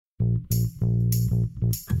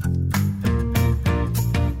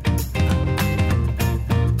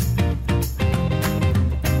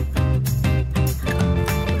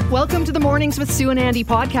Welcome to the Mornings with Sue and Andy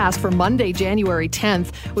podcast for Monday, January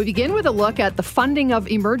 10th. We begin with a look at the funding of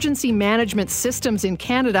emergency management systems in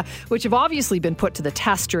Canada, which have obviously been put to the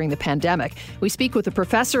test during the pandemic. We speak with a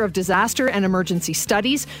professor of disaster and emergency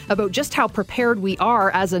studies about just how prepared we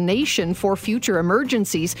are as a nation for future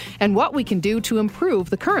emergencies and what we can do to improve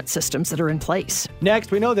the current systems that are in place.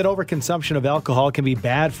 Next, we know that overconsumption of alcohol can be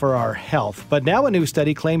bad for our health, but now a new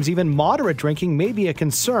study claims even moderate drinking may be a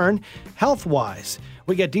concern health-wise.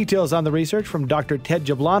 We get details on the research from Dr. Ted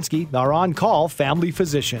Jablonski, our on-call family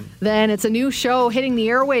physician. Then it's a new show hitting the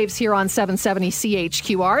airwaves here on 770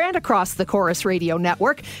 CHQR and across the Chorus Radio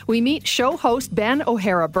Network. We meet show host Ben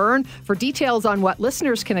O'Hara-Byrne for details on what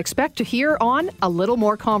listeners can expect to hear on A Little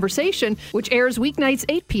More Conversation, which airs weeknights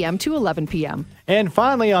 8 p.m. to 11 p.m. And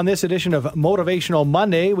finally, on this edition of Motivational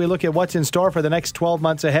Monday, we look at what's in store for the next 12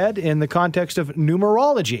 months ahead in the context of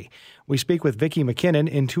numerology. We speak with Vicki McKinnon,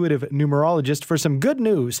 intuitive numerologist, for some good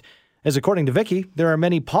news, as according to Vicki, there are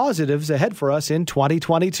many positives ahead for us in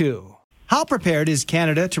 2022. How prepared is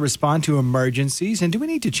Canada to respond to emergencies, and do we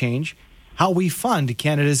need to change how we fund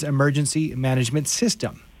Canada's emergency management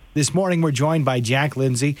system? This morning, we're joined by Jack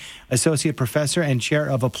Lindsay, Associate Professor and Chair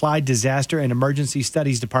of Applied Disaster and Emergency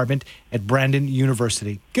Studies Department at Brandon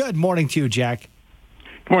University. Good morning to you, Jack.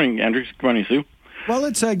 Good morning, Andrew. Good morning, Sue. Well,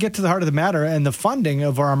 let's get to the heart of the matter and the funding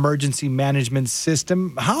of our emergency management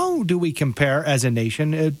system. How do we compare as a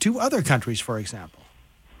nation to other countries, for example?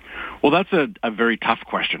 Well, that's a very tough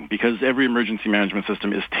question because every emergency management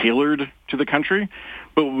system is tailored to the country.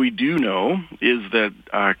 But what we do know is that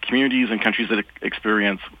communities and countries that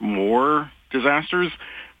experience more disasters,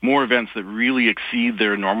 more events that really exceed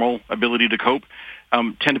their normal ability to cope,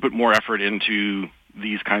 tend to put more effort into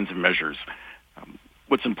these kinds of measures.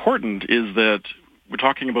 What's important is that we're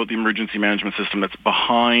talking about the emergency management system that's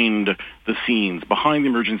behind the scenes, behind the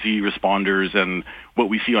emergency responders and what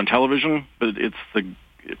we see on television, but it's the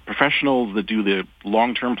professionals that do the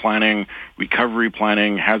long-term planning, recovery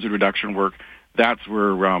planning, hazard reduction work. That's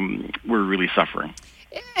where we're really suffering.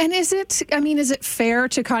 And is it fair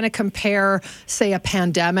to kind of compare, say, a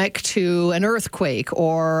pandemic to an earthquake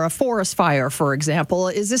or a forest fire, for example?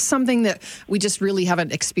 Is this something that we just really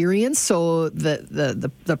haven't experienced, so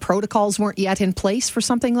the protocols weren't yet in place for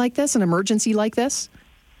something like this, an emergency like this?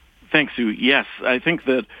 Thanks, Sue. Yes, I think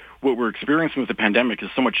that what we're experiencing with the pandemic is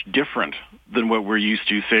so much different than what we're used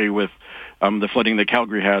to, say, with the flooding that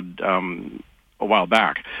Calgary had a while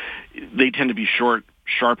back. They tend to be short,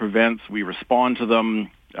 sharp events. We respond to them.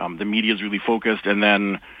 The media is really focused, and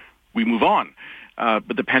then we move on.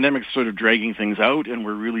 But the pandemic's sort of dragging things out, and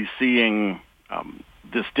we're really seeing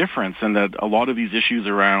this difference, and that a lot of these issues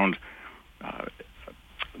around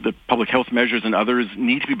the public health measures and others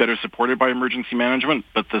need to be better supported by emergency management,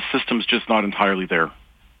 but the system's just not entirely there.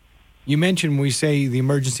 You mentioned when we say the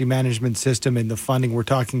emergency management system and the funding, we're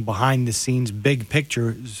talking behind the scenes, big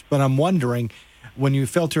pictures, but I'm wondering, when you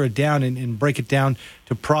filter it down and break it down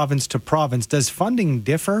to province, does funding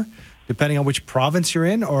differ depending on which province you're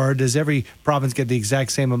in, or does every province get the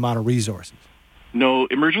exact same amount of resources? No,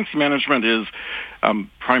 emergency management is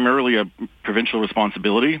primarily a provincial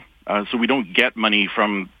responsibility, so we don't get money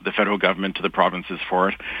from the federal government to the provinces for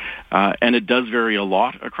it, and it does vary a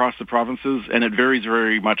lot across the provinces, and it varies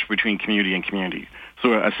very much between community and community.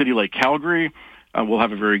 So a city like Calgary will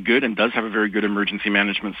have a very good and does have a very good emergency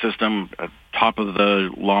management system, a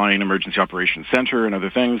top-of-the-line emergency operations center and other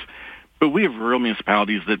things. But we have rural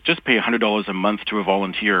municipalities that just pay $100 a month to a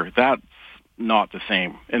volunteer. That's not the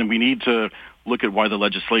same. And we need to look at why the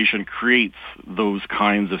legislation creates those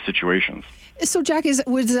kinds of situations. So, Jack,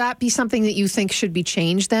 would that be something that you think should be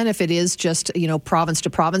changed then? If it is just, province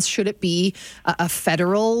to province, should it be a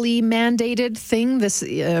federally mandated thing, this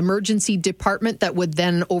emergency department that would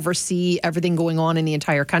then oversee everything going on in the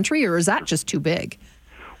entire country, or is that just too big?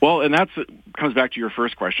 Well, and that comes back to your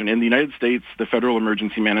first question. In the United States, the Federal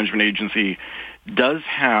Emergency Management Agency does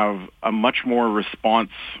have a much more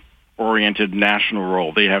response-oriented national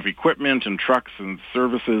role. They have equipment and trucks and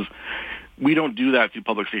services. We don't do that through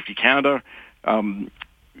Public Safety Canada.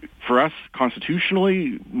 For us,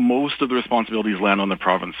 constitutionally, most of the responsibilities land on the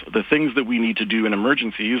province. The things that we need to do in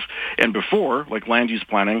emergencies and before, like land use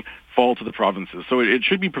planning, fall to the provinces. So it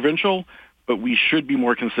should be provincial, but we should be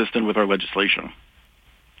more consistent with our legislation.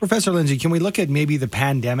 Professor Lindsay, can we look at maybe the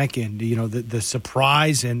pandemic and, the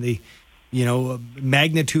surprise and the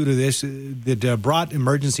magnitude of this that brought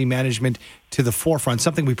emergency management to the forefront,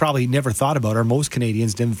 something we probably never thought about or most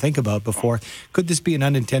Canadians didn't think about before. Could this be an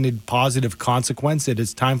unintended positive consequence that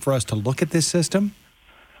it's time for us to look at this system?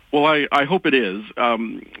 Well, I hope it is.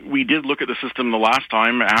 We did look at the system the last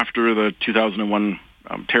time after the 2001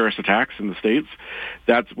 terrorist attacks in the States.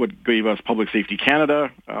 That's what gave us Public Safety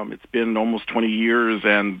Canada. It's been almost 20 years,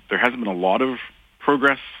 and there hasn't been a lot of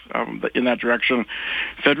progress in that direction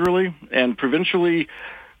federally. And provincially,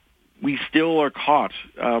 we still are caught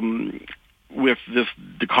with this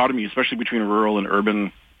dichotomy, especially between rural and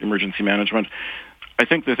urban emergency management. I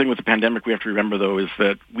think the thing with the pandemic we have to remember, though, is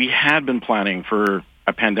that we had been planning for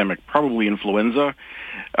a pandemic, probably influenza,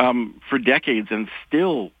 for decades, and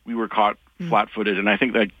still we were caught flat-footed. And I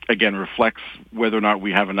think that, again, reflects whether or not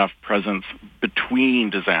we have enough presence between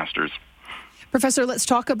disasters. Professor, let's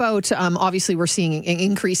talk about, obviously we're seeing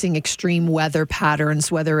increasing extreme weather patterns,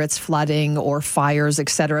 whether it's flooding or fires, et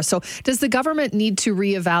cetera. So does the government need to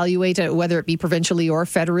reevaluate it, whether it be provincially or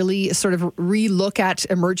federally, sort of relook at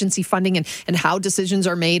emergency funding and how decisions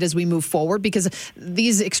are made as we move forward? Because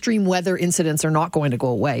these extreme weather incidents are not going to go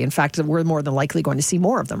away. In fact, we're more than likely going to see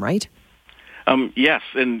more of them, right? Yes,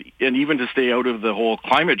 and even to stay out of the whole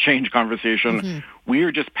climate change conversation, we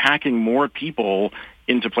are just packing more people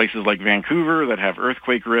into places like Vancouver that have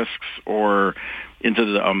earthquake risks, or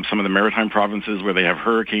into some of the maritime provinces where they have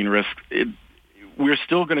hurricane risk. We're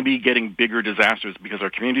still going to be getting bigger disasters because our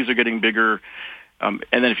communities are getting bigger. And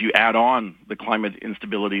then if you add on the climate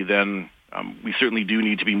instability, then we certainly do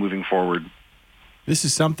need to be moving forward. This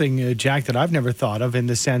is something, Jack, that I've never thought of, in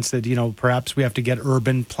the sense that, perhaps we have to get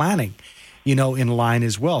urban planning, in line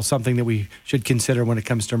as well, something that we should consider when it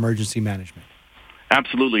comes to emergency management.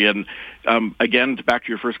 Absolutely. And again, back to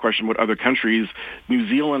your first question, what other countries, New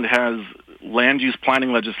Zealand has land use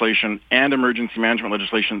planning legislation and emergency management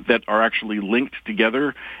legislation that are actually linked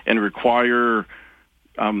together and require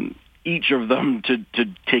each of them to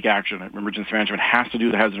take action. Emergency management has to do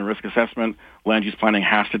the hazard and risk assessment. Land use planning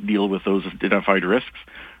has to deal with those identified risks.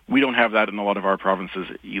 We don't have that in a lot of our provinces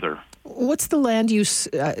either. What's the land use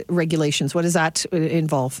regulations? What does that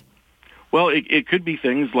involve? Well, it could be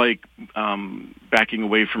things like backing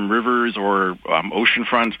away from rivers or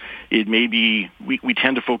oceanfront. It may be, we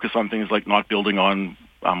tend to focus on things like not building on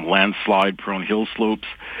landslide-prone hill slopes.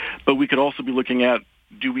 But we could also be looking at,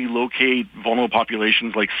 do we locate vulnerable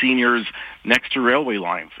populations like seniors next to railway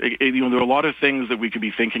lines? There are a lot of things that we could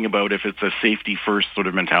be thinking about if it's a safety-first sort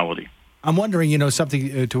of mentality. I'm wondering,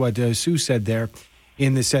 something to what Sue said there,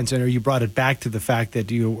 in the sense, and you brought it back to the fact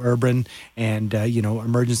that urban and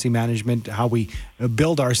emergency management, how we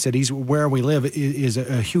build our cities, where we live, is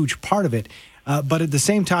a huge part of it. But at the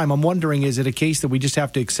same time, I'm wondering, is it a case that we just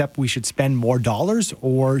have to accept we should spend more dollars,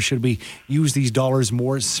 or should we use these dollars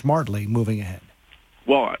more smartly moving ahead?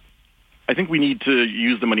 Well, I think we need to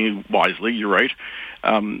use the money wisely. You're right.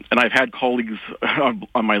 And I've had colleagues on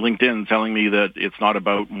my LinkedIn telling me that it's not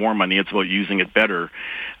about more money, it's about using it better.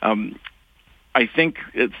 I think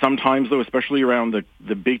sometimes, though, especially around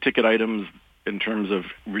the big-ticket items in terms of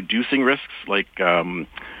reducing risks, like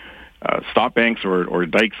stop banks or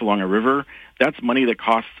dikes along a river, that's money that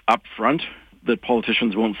costs up front that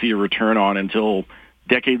politicians won't see a return on until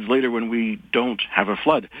decades later when we don't have a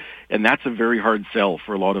flood. And that's a very hard sell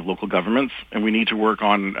for a lot of local governments, and we need to work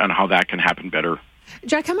on how that can happen better.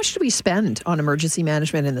 Jack, how much do we spend on emergency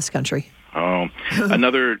management in this country? Oh,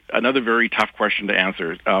 another very tough question to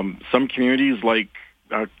answer. Some communities like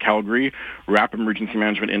Calgary wrap emergency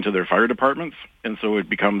management into their fire departments, and so it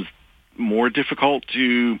becomes more difficult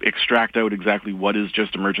to extract out exactly what is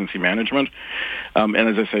just emergency management. And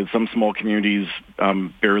as I said, some small communities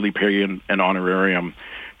barely pay an honorarium.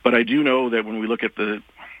 But I do know that when we look at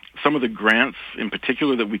some of the grants in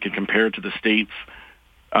particular that we can compare to the states,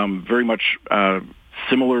 very much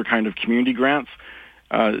similar kind of community grants,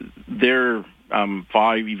 they're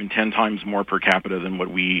 5, even 10 times more per capita than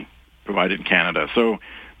what we provide in Canada. So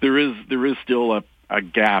there is still a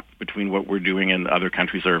gap between what we're doing and other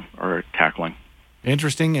countries are tackling.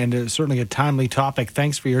 Interesting, and certainly a timely topic.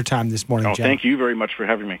 Thanks for your time this morning, Jack. Thank you very much for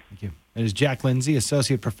having me. Thank you. That is Jack Lindsay,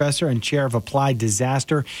 Associate Professor and Chair of Applied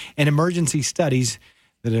Disaster and Emergency Studies,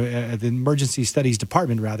 the Emergency Studies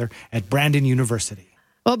Department, at Brandon University.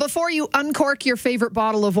 Well, before you uncork your favorite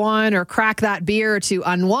bottle of wine or crack that beer to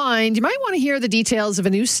unwind, you might want to hear the details of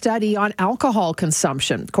a new study on alcohol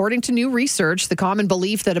consumption. According to new research, the common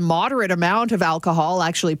belief that a moderate amount of alcohol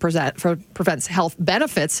actually prevents health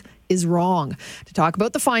benefits is wrong. To talk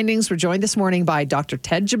about the findings, we're joined this morning by Dr.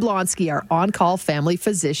 Ted Jablonski, our on-call family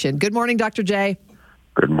physician. Good morning, Dr. J.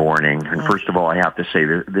 Good morning. And first of all, I have to say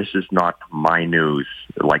that this is not my news.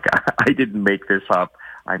 Like, I didn't make this up.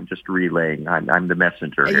 I'm just relaying. I'm the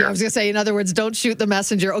messenger here. I was going to say, in other words, don't shoot the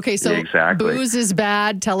messenger. Okay, so exactly. Booze is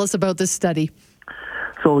bad. Tell us about this study.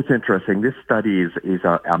 So it's interesting. This study is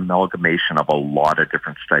an amalgamation of a lot of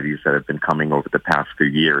different studies that have been coming over the past few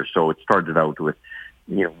years. So it started out with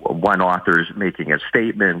one author's making a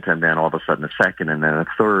statement, and then all of a sudden a second, and then a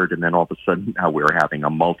third, and then all of a sudden now we're having a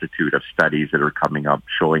multitude of studies that are coming up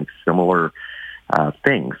showing similar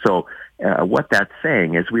things. So what that's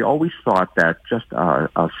saying is we always thought that just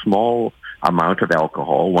a small amount of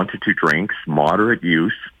alcohol, 1 to 2 drinks, moderate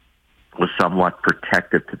use, was somewhat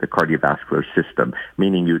protective to the cardiovascular system,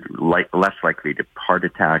 meaning you'd less likely to heart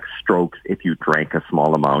attacks, strokes if you drank a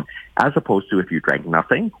small amount, as opposed to if you drank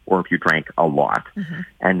nothing or if you drank a lot. Mm-hmm.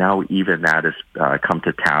 And now even that has come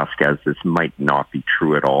to task, as this might not be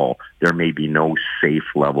true at all. There may be no safe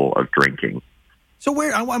level of drinking. So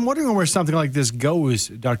I'm wondering where something like this goes,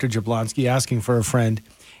 Dr. Jablonski, asking for a friend.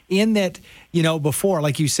 In that, before,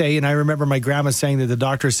 like you say, and I remember my grandma saying that the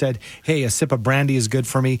doctor said, hey, a sip of brandy is good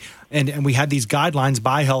for me. And we had these guidelines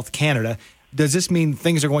by Health Canada. Does this mean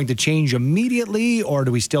things are going to change immediately, or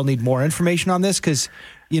do we still need more information on this? Because,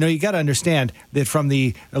 you got to understand that from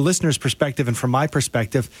the listener's perspective and from my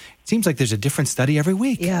perspective, it seems like there's a different study every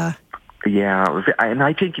week. Yeah. Yeah, and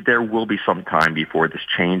I think there will be some time before this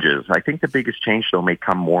changes. I think the biggest change, though, may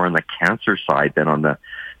come more on the cancer side than on the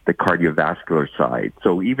cardiovascular side.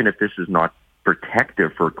 So even if this is not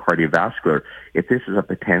protective for cardiovascular, if this is a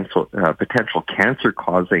potential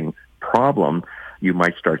cancer-causing problem, you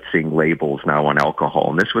might start seeing labels now on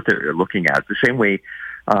alcohol. And this is what they're looking at. The same way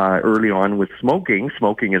early on with smoking.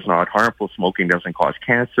 Smoking is not harmful. Smoking doesn't cause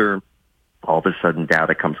cancer. All of a sudden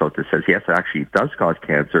data comes out that says, yes, actually it does cause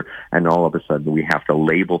cancer, and all of a sudden we have to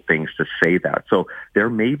label things to say that. So there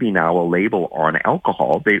may be now a label on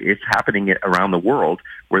alcohol. It's happening around the world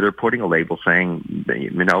where they're putting a label saying,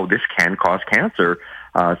 this can cause cancer,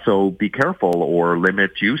 so be careful or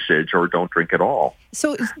limit usage or don't drink at all.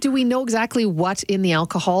 So do we know exactly what in the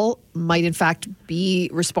alcohol might in fact be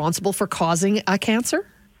responsible for causing a cancer?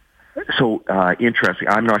 So interesting.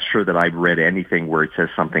 I'm not sure that I've read anything where it says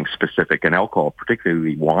something specific. And alcohol,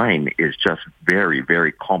 particularly wine, is just very,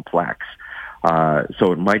 very complex.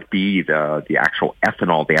 So it might be the actual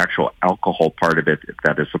ethanol, the actual alcohol part of it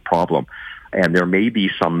that is the problem. And there may be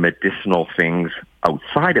some medicinal things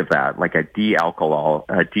outside of that, like a de-alcoholized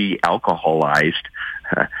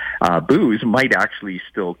booze might actually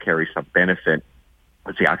still carry some benefit.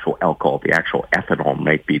 It's the actual alcohol, the actual ethanol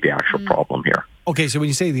might be the actual problem here. Okay, so when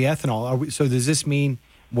you say the ethanol, so does this mean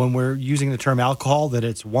when we're using the term alcohol that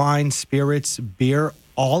it's wine, spirits, beer,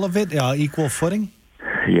 all of it equal footing?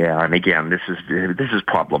 Yeah, and again, this is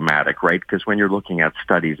problematic, right? Because when you're looking at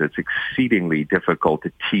studies, it's exceedingly difficult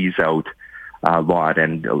to tease out a lot,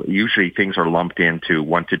 and usually things are lumped into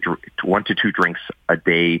 1 to 2 drinks a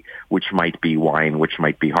day, which might be wine, which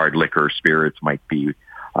might be hard liquor, spirits might be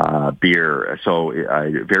beer. So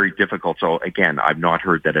very difficult. So again, I've not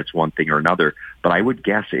heard that it's one thing or another, but I would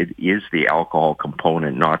guess it is the alcohol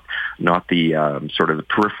component, not the sort of the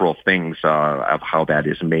peripheral things of how that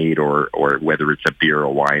is made, or whether it's a beer, a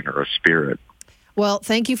wine, or a spirit. Well,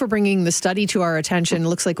 thank you for bringing the study to our attention. It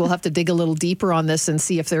looks like we'll have to dig a little deeper on this and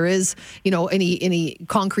see if there is, any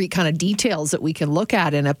concrete kind of details that we can look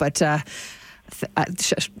at in it. But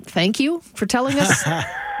thank you for telling us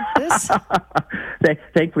this.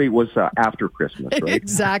 Thankfully, it was after Christmas, right?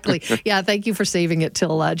 Exactly. Yeah, thank you for saving it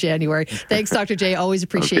till January. Thanks, Dr. J. Always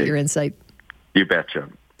appreciate your insight. You betcha.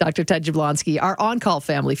 Dr. Ted Jablonski, our on-call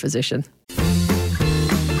family physician.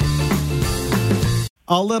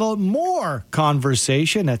 A little more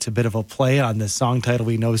conversation. That's a bit of a play on the song title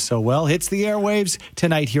we know so well. Hits the airwaves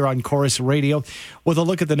tonight here on Chorus Radio with a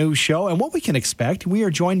look at the new show and what we can expect. We are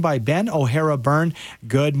joined by Ben O'Hara-Byrne.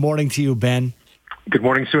 Good morning to you, Ben. Good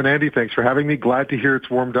morning, Sue and Andy. Thanks for having me. Glad to hear it's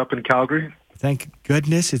warmed up in Calgary. Thank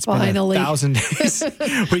goodness it's Finally been 1,000 days.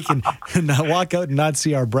 We can walk out and not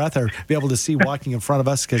see our breath, or be able to see walking in front of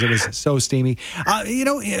us because it was so steamy.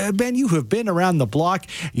 Ben, you have been around the block.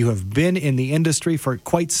 You have been in the industry for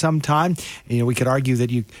quite some time. We could argue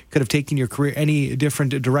that you could have taken your career any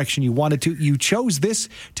different direction you wanted to. You chose this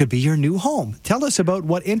to be your new home. Tell us about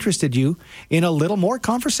what interested you in a little more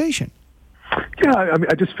conversation. Yeah, I mean,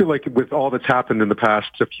 I just feel like with all that's happened in the past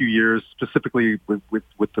few years, specifically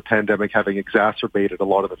with the pandemic having exacerbated a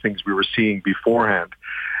lot of the things we were seeing beforehand,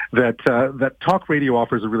 that talk radio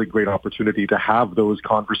offers a really great opportunity to have those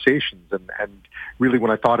conversations. And really,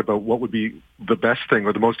 when I thought about what would be the best thing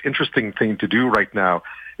or the most interesting thing to do right now,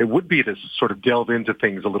 it would be to sort of delve into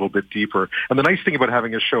things a little bit deeper. And the nice thing about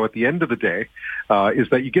having a show at the end of the day is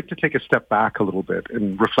that you get to take a step back a little bit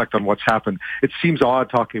and reflect on what's happened. It seems odd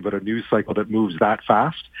talking about a news cycle that moves that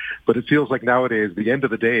fast, but it feels like nowadays the end of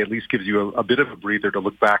the day at least gives you a bit of a breather to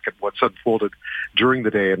look back at what's unfolded during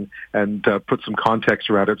the day and put some context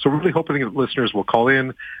around it. So we're really hoping that listeners will call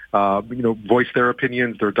in, voice their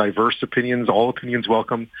opinions, their diverse opinions, all opinions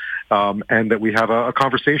welcome, and that we have a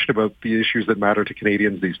conversation about the issues that matter to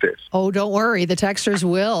Canadians these days. Oh, don't worry. The texters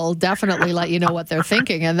will definitely let you know what they're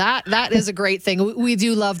thinking. And that is a great thing. We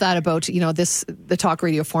do love that about, the talk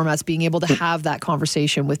radio formats, being able to have that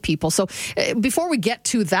conversation with people. So before we get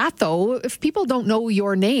to that, though, if people don't know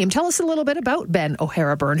your name, tell us a little bit about Ben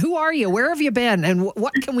O'Hara Byrne. Who are you? Where have you been? And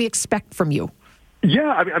what can we expect from you?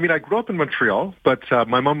 Yeah, I mean, I grew up in Montreal, but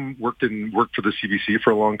my mom worked for the CBC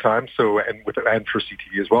for a long time, and for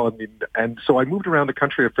CTV as well. And so I moved around the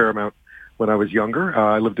country a fair amount when I was younger.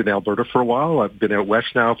 I lived in Alberta for a while. I've been out west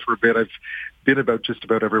now for a bit. I've been about just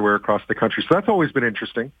about everywhere across the country. So that's always been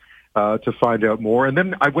interesting to find out more. And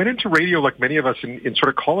then I went into radio like many of us in sort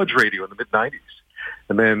of college radio in the mid-'90s.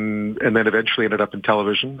 And then eventually ended up in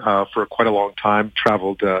television for quite a long time.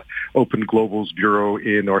 Traveled, opened Global's bureau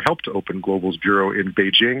helped open Global's bureau in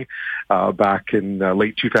Beijing back in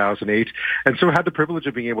late 2008. And so I had the privilege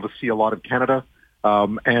of being able to see a lot of Canada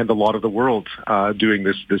and a lot of the world doing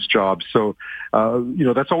this job. So,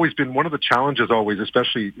 that's always been one of the challenges, always,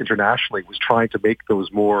 especially internationally, was trying to make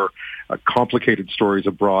those more complicated stories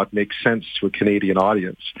abroad make sense to a Canadian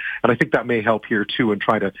audience. And I think that may help here, too, in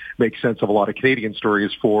trying to make sense of a lot of Canadian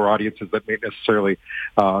stories for audiences that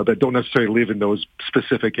that don't necessarily live in those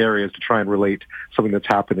specific areas, to try and relate something that's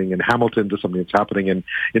happening in Hamilton to something that's happening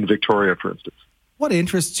in Victoria, for instance. What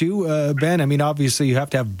interests you, Ben? I mean, obviously you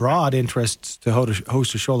have to have broad interests to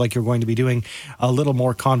host a show like you're going to be doing. A little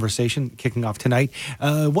more conversation kicking off tonight.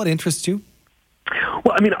 What interests you?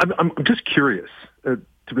 Well, I mean, I'm just curious.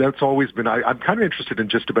 That's always been. I'm kind of interested in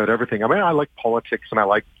just about everything. I mean, I like politics, and I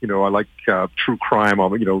like true crime.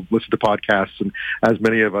 I'll listen to podcasts, and as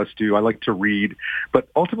many of us do, I like to read. But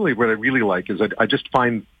ultimately, what I really like is I just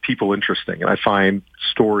find people interesting, and I find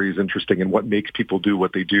stories interesting, and what makes people do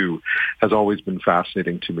what they do has always been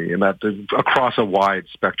fascinating to me, and that across a wide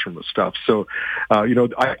spectrum of stuff. So,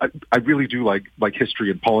 I really do like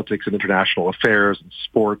history and politics and international affairs and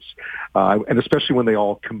sports, and especially when they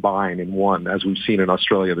all combine in one, as we've seen in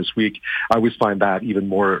Australia this week. I always find that even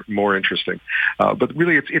more interesting. But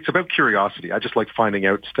really, it's about curiosity. I just like finding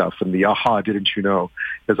out stuff, and the aha, didn't you know,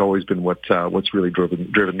 has always been what's really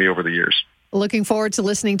driven me over the years. Looking forward to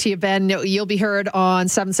listening to you, Ben. You'll be heard on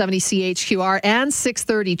 770 CHQR and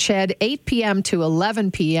 630 CHED, 8 p.m. to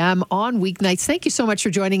 11 p.m. on weeknights. Thank you so much for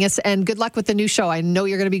joining us, and good luck with the new show. I know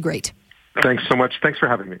you're going to be great. Thanks so much. Thanks for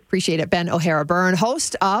having me. Appreciate it. Ben O'Hara Byrne,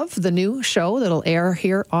 host of the new show that'll air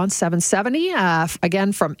here on 770,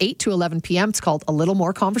 again from 8 to 11 p.m. It's called A Little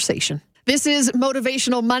More Conversation. This is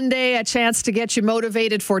Motivational Monday, a chance to get you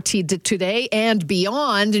motivated for today and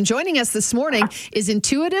beyond. And joining us this morning is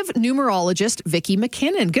intuitive numerologist Vicki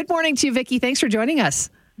McKinnon. Good morning to you, Vicki. Thanks for joining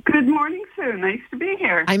us. Good morning, Sue. Nice to be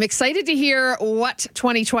here. I'm excited to hear what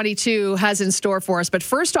 2022 has in store for us. But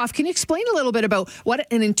first off, can you explain a little bit about what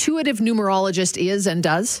an intuitive numerologist is and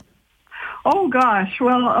does? Oh, gosh.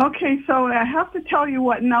 Well, okay, so I have to tell you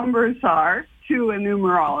what numbers are to a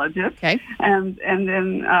numerologist, okay, and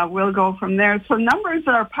then we'll go from there. So numbers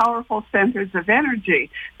are powerful centers of energy.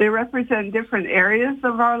 They represent different areas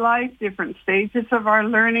of our life, different stages of our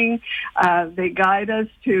learning. They guide us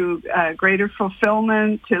to greater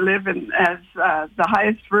fulfillment, to live as the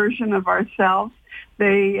highest version of ourselves.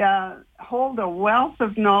 They hold a wealth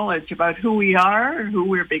of knowledge about who we are, who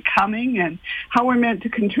we're becoming, and how we're meant to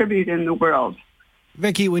contribute in the world.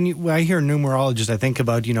 Vicki, when I hear numerologist, I think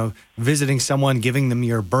about, visiting someone, giving them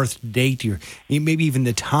your birth date, maybe even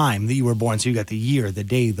the time that you were born. So you got the year, the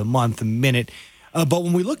day, the month, the minute. But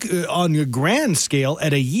when we look on your grand scale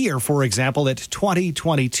at a year, for example, at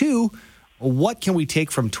 2022, what can we take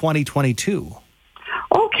from 2022?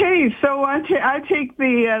 Okay, so I take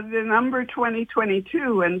the number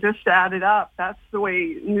 2022 and just add it up. That's the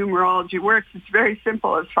way numerology works. It's very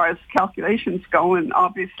simple as far as calculations go, and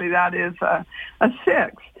obviously that is a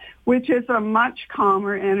 6, which is a much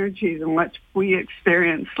calmer energy than what we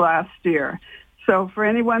experienced last year. So for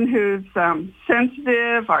anyone who's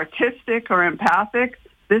sensitive, artistic, or empathic,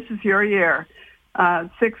 this is your year.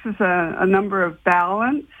 6 is a number of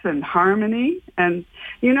balance and harmony. And,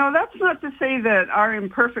 that's not to say that our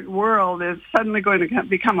imperfect world is suddenly going to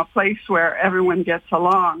become a place where everyone gets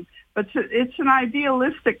along. But it's an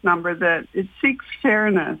idealistic number that it seeks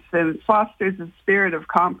fairness and it fosters a spirit of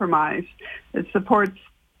compromise. It supports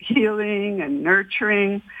healing and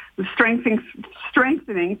nurturing,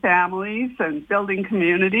 strengthening families and building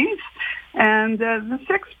communities. And the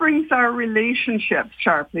 6 brings our relationships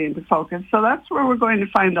sharply into focus. So that's where we're going to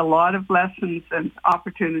find a lot of lessons and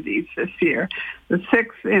opportunities this year. In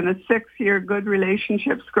a 6-year, good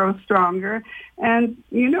relationships grow stronger. And,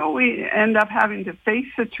 we end up having to face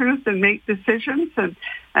the truth and make decisions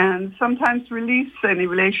and sometimes release any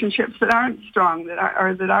relationships that aren't strong, that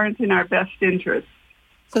aren't in our best interest.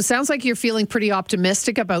 So it sounds like you're feeling pretty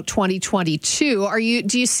optimistic about 2022.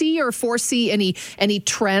 Do you see or foresee any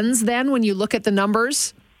trends then when you look at the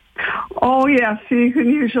numbers? Oh, yes. You can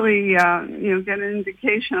usually get an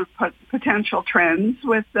indication of potential trends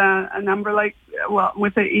with a number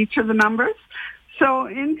with each of the numbers. So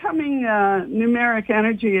incoming numeric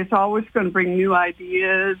energy is always going to bring new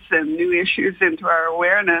ideas and new issues into our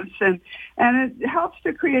awareness, and it helps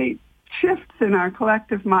to create shifts in our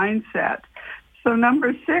collective mindset. So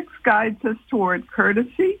number 6 guides us toward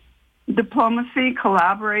courtesy, diplomacy,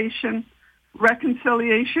 collaboration,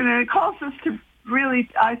 reconciliation, and it calls us to really,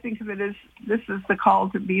 I think of it as this is the call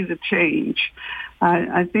to be the change.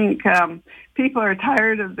 I think people are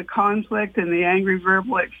tired of the conflict and the angry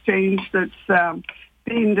verbal exchange that's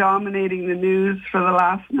been dominating the news for the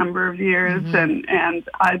last number of years, and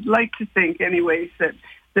I'd like to think anyways that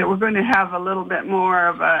we're going to have a little bit more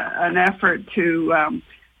of an effort to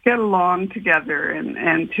get along together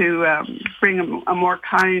and to bring a more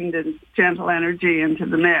kind and gentle energy into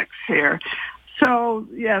the mix here. So,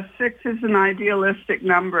 yes, 6 is an idealistic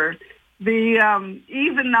number. The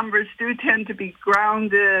even numbers do tend to be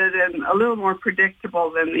grounded and a little more predictable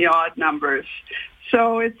than the odd numbers.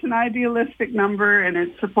 So it's an idealistic number, and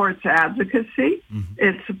it supports advocacy. Mm-hmm.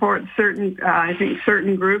 It supports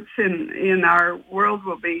certain groups in our world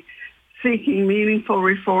will be seeking meaningful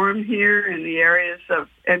reform here in the areas of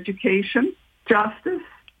education, justice,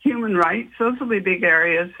 human rights. Those will be big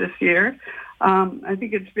areas this year. I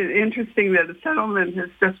think it's been interesting that a settlement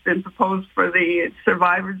has just been proposed for the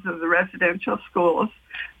survivors of the residential schools,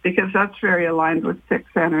 because that's very aligned with 6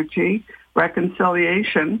 energy,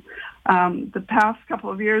 reconciliation. The past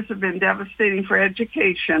couple of years have been devastating for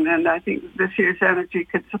education, and I think this year's energy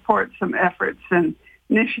could support some efforts and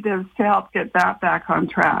initiatives to help get that back on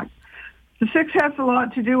track. The 6 has a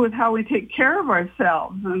lot to do with how we take care of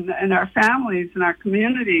ourselves and our families and our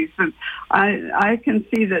communities. And I can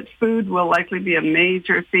see that food will likely be a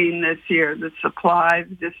major theme this year. The supply,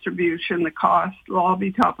 the distribution, the cost will all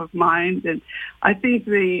be top of mind. And I think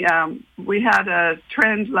we had a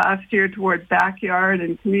trend last year toward backyard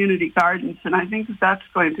and community gardens, and I think that's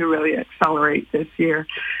going to really accelerate this year.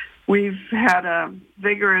 We've had a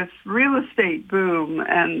vigorous real estate boom,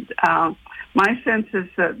 and my sense is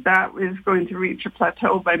that is going to reach a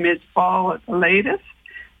plateau by mid-fall at the latest.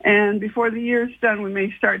 And before the year's done, we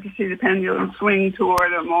may start to see the pendulum swing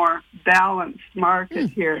toward a more balanced market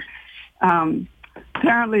here.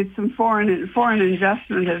 Apparently, some foreign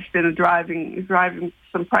investment has been driving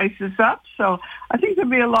some prices up. So I think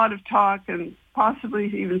there'll be a lot of talk and possibly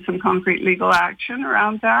even some concrete legal action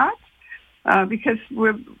around that, because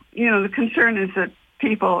the concern is that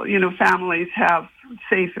people, families have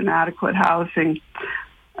safe and adequate housing.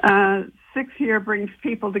 6 year brings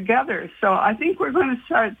people together. So I think we're going to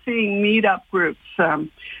start seeing meetup groups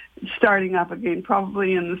starting up again,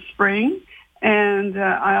 probably in the spring. And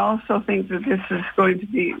I also think that this is going to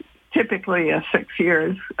be typically a 6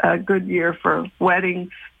 years, a good year for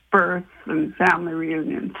weddings, births, and family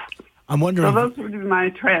reunions. I'm wondering. So those would be my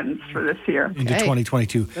trends for this year. Into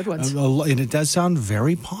 2022. Good ones. And it does sound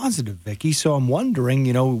very positive, Vicki. So I'm wondering,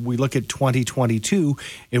 we look at 2022.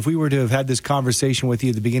 If we were to have had this conversation with you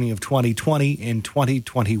at the beginning of 2020 and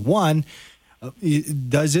 2021,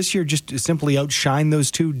 does this year just simply outshine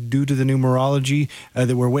those two due to the numerology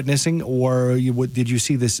that we're witnessing? Or did you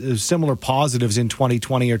see this similar positives in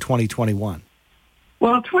 2020 or 2021?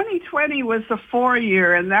 Well, 2020 was a 4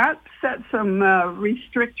 year, and that set some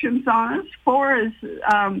restrictions on us. 4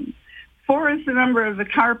 is the number of the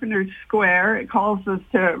Carpenter's Square. It calls us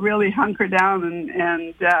to really hunker down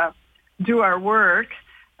and do our work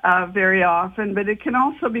very often, but it can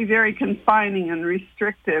also be very confining and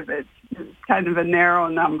restrictive. It's kind of a narrow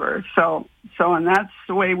number. So, and that's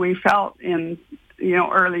the way we felt in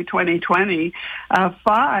early 2020.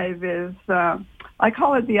 5 is. I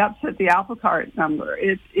call it the upset the apple cart number.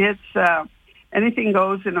 It's anything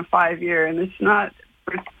goes in a 5 year, and it's not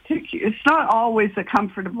always a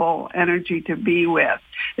comfortable energy to be with.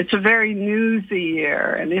 It's a very newsy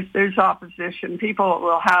year, and if there's opposition, people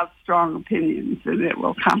will have strong opinions, and it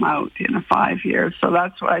will come out in a 5 year. So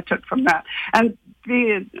that's what I took from that. And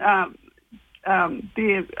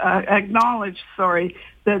acknowledge,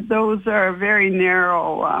 that those are very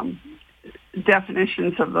narrow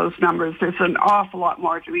definitions of those numbers. There's an awful lot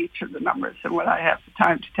more to each of the numbers than what I have the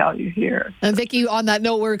time to tell you here. And Vicki, on that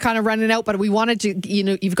note, we're kind of running out, but we wanted to,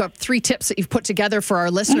 you've got 3 tips that you've put together for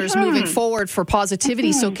our listeners moving forward for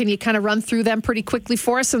positivity. So can you kind of run through them pretty quickly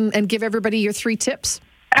for us and give everybody your 3 tips?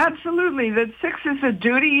 Absolutely. The 6 is a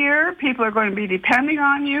duty year. People are going to be depending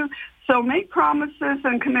on you. So make promises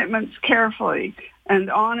and commitments carefully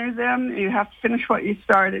and honor them. You have to finish what you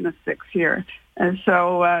start in a 6th year. And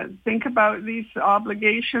so think about these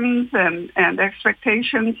obligations and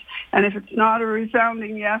expectations. And if it's not a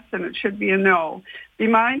resounding yes, then it should be a no. Be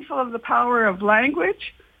mindful of the power of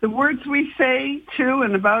language. The words we say to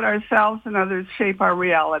and about ourselves and others shape our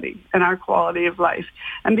reality and our quality of life.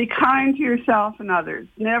 And be kind to yourself and others.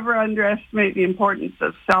 Never underestimate the importance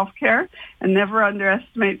of self-care and never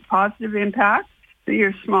underestimate the positive impact that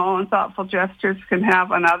your small and thoughtful gestures can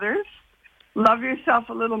have on others. Love yourself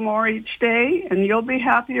a little more each day, and you'll be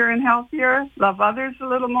happier and healthier. Love others a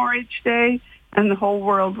little more each day, and the whole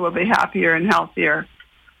world will be happier and healthier.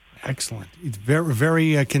 Excellent. It's very,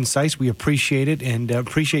 very concise. We appreciate it and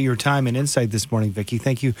appreciate your time and insight this morning, Vicki.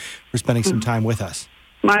 Thank you for spending some time with us.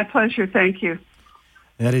 My pleasure. Thank you.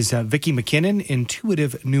 That is Vicki McKinnon,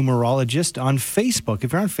 intuitive numerologist on Facebook.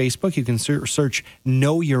 If you're on Facebook, you can search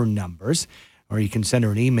Know Your Numbers, or you can send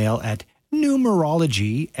her an email at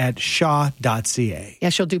numerology@shaw.ca. Yeah,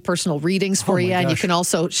 she'll do personal readings for you. And you can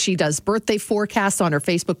also, she does birthday forecasts on her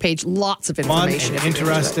Facebook page. Lots of information. Fun and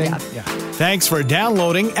interesting. Yeah. Thanks for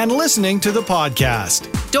downloading and listening to the podcast.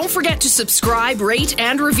 Don't forget to subscribe, rate,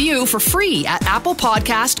 and review for free at Apple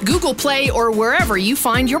Podcast, Google Play, or wherever you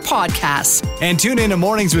find your podcasts. And tune in to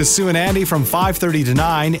Mornings with Sue and Andy from 5:30 to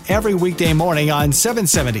 9 every weekday morning on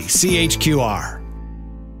 770 CHQR.